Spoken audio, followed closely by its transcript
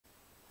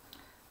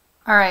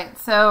All right,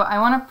 so I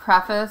want to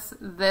preface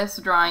this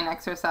drawing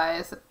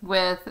exercise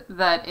with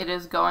that it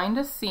is going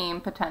to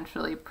seem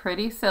potentially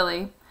pretty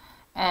silly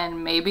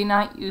and maybe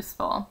not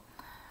useful,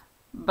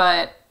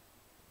 but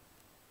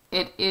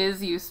it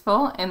is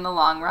useful in the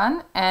long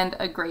run and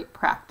a great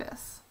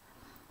practice.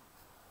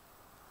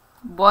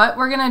 What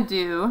we're going to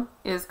do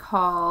is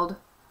called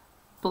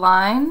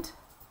blind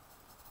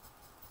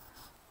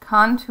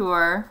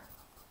contour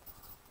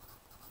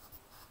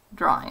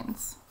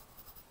drawings.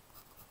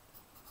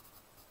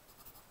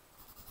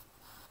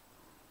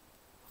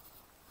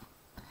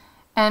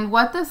 And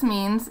what this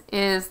means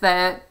is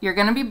that you're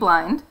going to be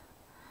blind,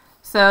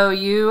 so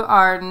you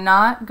are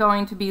not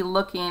going to be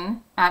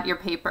looking at your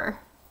paper.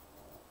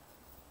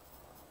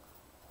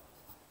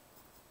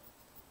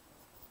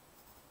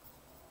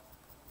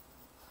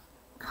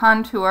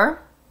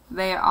 Contour,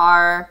 they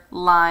are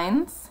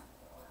lines,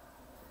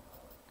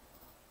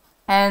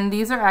 and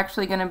these are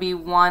actually going to be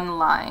one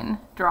line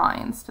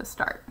drawings to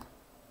start.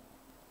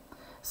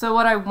 So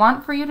what I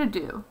want for you to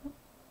do,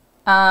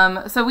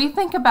 so we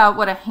think about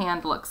what a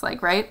hand looks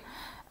like, right?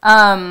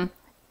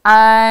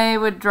 I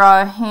would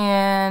draw a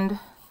hand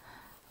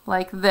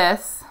like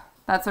this.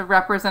 That's a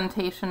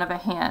representation of a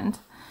hand.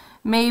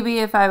 Maybe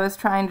if I was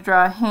trying to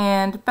draw a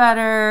hand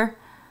better,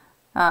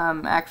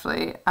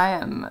 actually I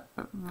am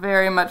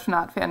very much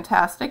not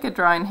fantastic at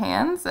drawing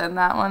hands, and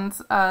that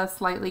one's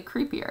slightly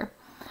creepier.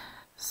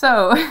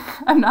 So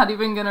I'm not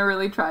even going to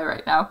really try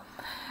right now.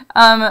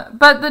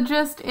 But the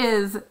gist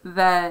is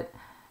that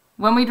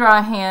when we draw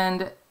a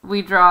hand,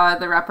 we draw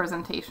the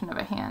representation of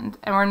a hand,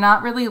 and we're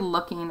not really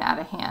looking at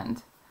a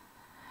hand.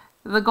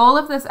 The goal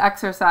of this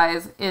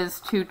exercise is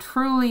to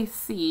truly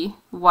see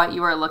what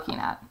you are looking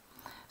at.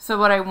 So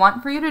what I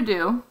want for you to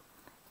do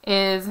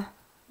is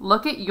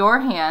look at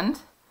your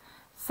hand,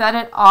 set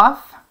it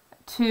off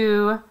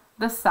to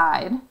the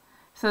side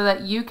so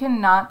that you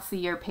cannot see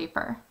your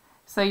paper.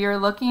 So you're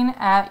looking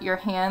at your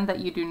hand that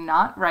you do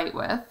not write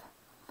with.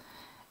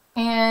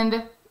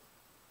 And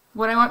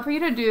what I want for you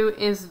to do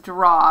is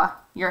draw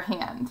your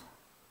hand.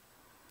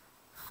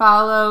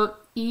 Follow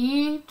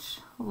each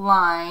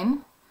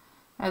line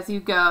as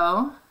you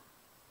go.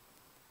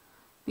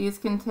 These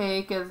can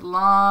take as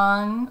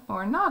long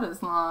or not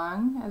as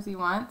long as you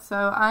want.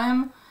 So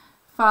I'm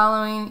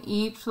following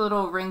each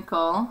little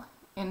wrinkle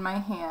in my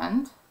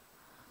hand.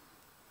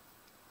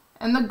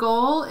 And the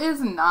goal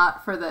is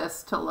not for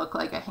this to look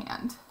like a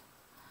hand.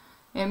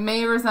 It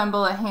may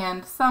resemble a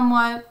hand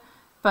somewhat,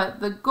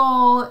 but the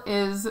goal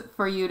is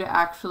for you to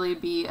actually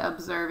be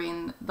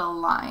observing the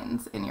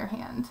lines in your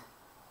hand.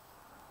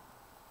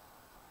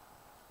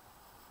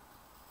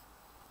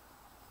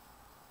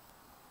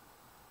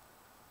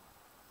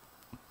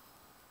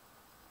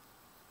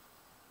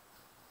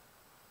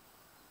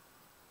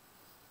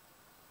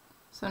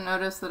 So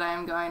notice that I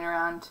am going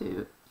around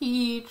to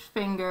each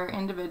finger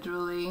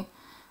individually.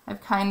 I've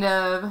kind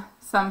of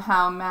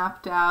somehow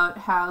mapped out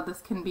how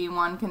this can be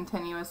one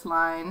continuous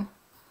line,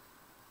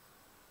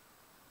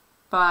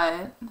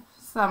 but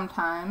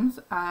sometimes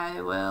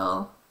I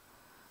will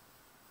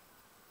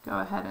go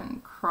ahead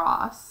and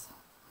cross.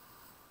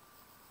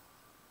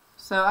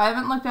 So I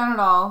haven't looked down at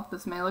all.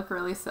 This may look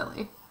really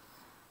silly.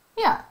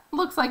 Yeah,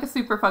 looks like a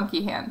super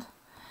funky hand.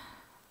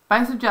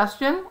 My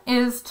suggestion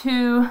is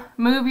to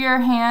move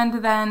your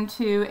hand then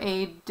to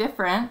a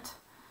different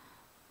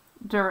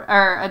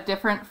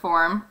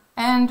form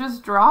and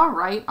just draw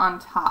right on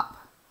top.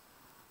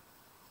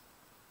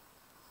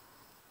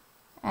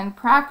 And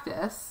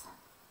practice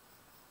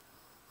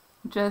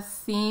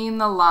just seeing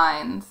the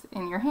lines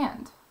in your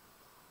hand.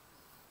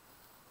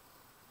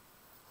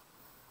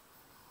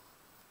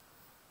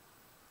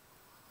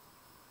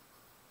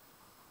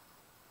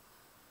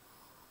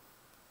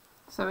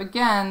 So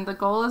again, the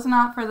goal is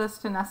not for this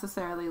to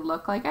necessarily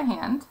look like a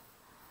hand.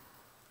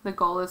 The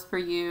goal is for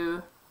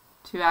you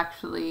to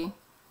actually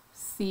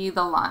see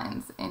the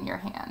lines in your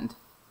hand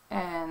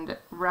and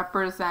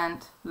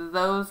represent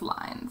those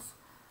lines.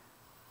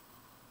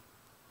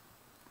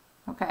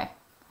 Okay.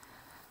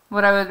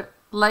 What I would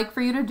like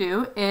for you to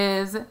do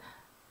is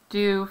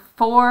do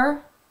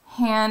 4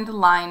 hand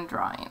line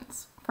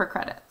drawings for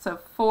credit. So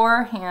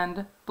 4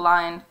 hand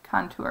blind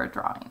contour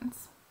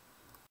drawings.